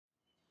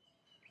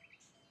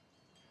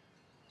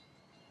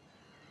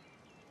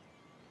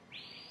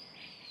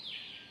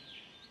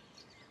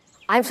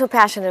I'm so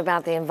passionate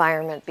about the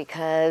environment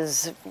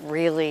because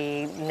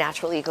really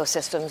natural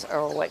ecosystems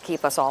are what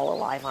keep us all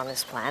alive on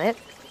this planet.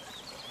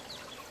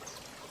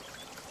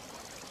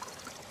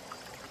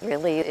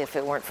 Really, if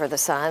it weren't for the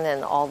sun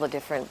and all the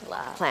different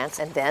plants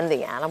and then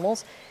the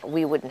animals,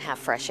 we wouldn't have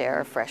fresh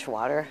air, fresh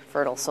water,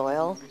 fertile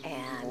soil,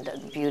 and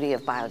the beauty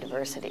of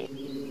biodiversity.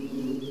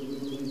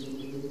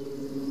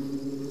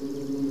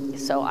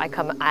 So I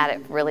come at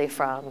it really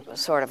from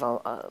sort of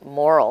a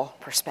moral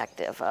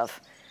perspective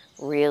of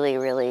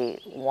really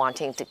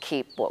wanting to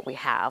keep what we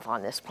have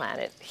on this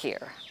planet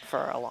here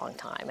for a long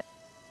time.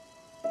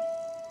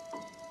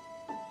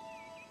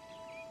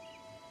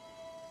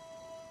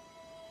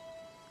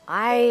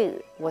 I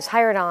was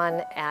hired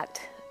on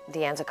at the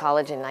Anza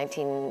College in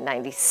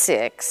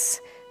 1996,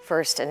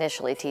 first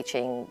initially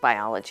teaching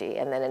biology,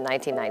 and then in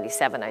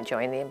 1997 I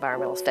joined the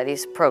Environmental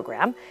Studies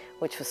program,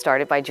 which was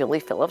started by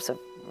Julie Phillips, a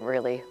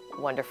really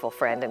wonderful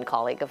friend and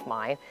colleague of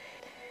mine.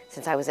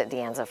 Since I was at De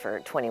Anza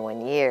for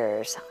 21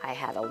 years, I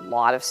had a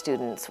lot of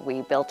students.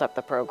 We built up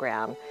the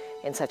program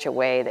in such a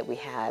way that we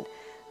had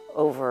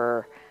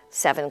over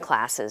 7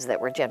 classes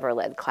that were general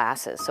ed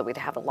classes. So we'd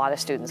have a lot of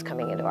students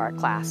coming into our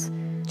class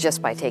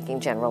just by taking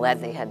general ed.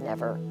 They had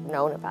never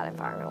known about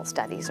environmental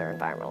studies or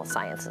environmental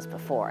sciences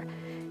before.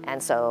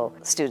 And so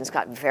students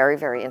got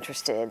very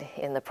interested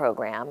in the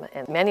program,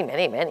 and many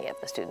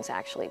of the students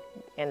actually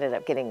ended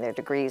up getting their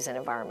degrees in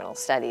environmental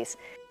studies.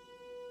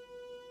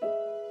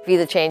 Be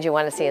the change you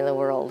want to see in the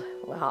world.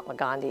 Mahatma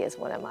Gandhi is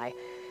one of my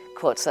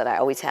quotes that I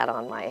always had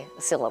on my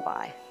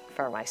syllabi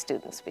for my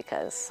students,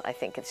 because I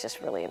think it's just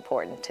really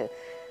important to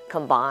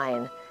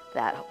combine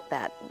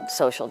that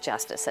social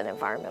justice and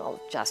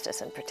environmental justice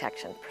and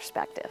protection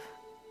perspective.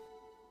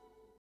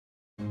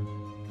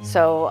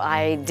 So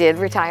I did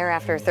retire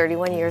after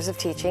 31 years of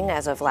teaching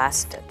as of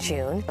last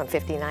June. I'm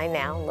 59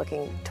 now,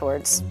 looking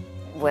towards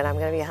when I'm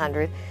going to be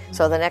 100.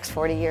 So the next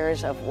 40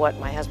 years of what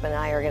my husband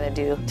and I are going to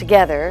do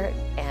together,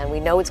 and we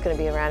know it's going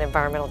to be around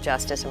environmental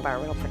justice,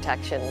 environmental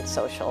protection,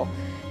 social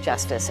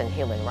justice, and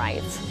human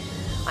rights.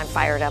 I'm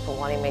fired up and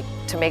wanting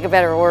to make a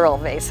better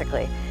world,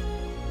 basically.